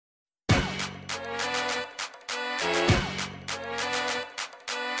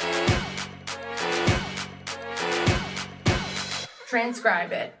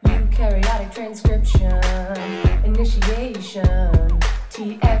Transcribe it. Eukaryotic transcription. Initiation.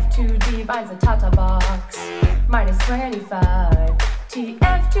 TF2D binds the Tata box. -25.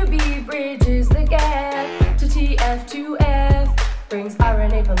 TF2B bridges the gap to TF2F. Brings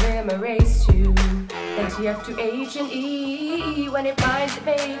RNA polymerase to. Then TF2H and E. When it binds, it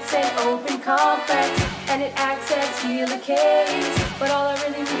makes an open complex. And it acts as helicase. But all I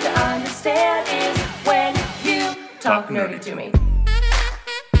really need to understand is when you talk nerdy to me.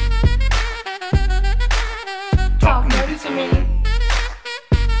 Talk nerdy to me.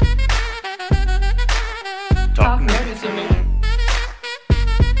 Talk nerdy to me.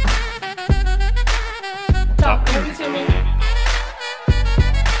 Talk nerdy to me.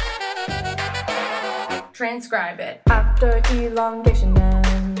 Transcribe it. After elongation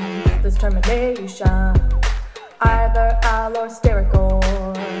ends, there's termination. Either allosteric or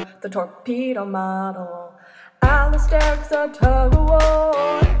the torpedo model. Allosteric's a tug of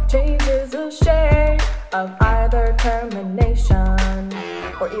war, changes the shape of either termination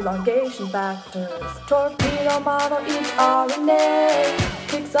or elongation factors. Torpedo model eats RNA,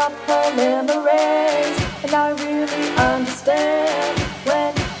 picks up polymerase, and I really understand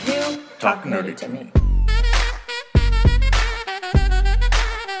when you talk nerdy to me.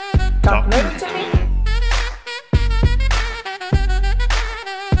 Talk nerdy to me.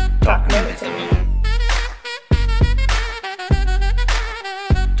 Talk nerdy to me.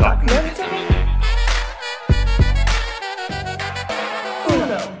 Talk nerdy to me.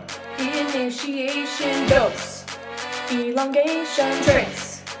 Uno. Initiation. Dos. Elongation.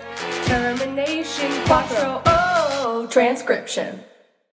 Tres. Termination. Quattro. Oh, transcription.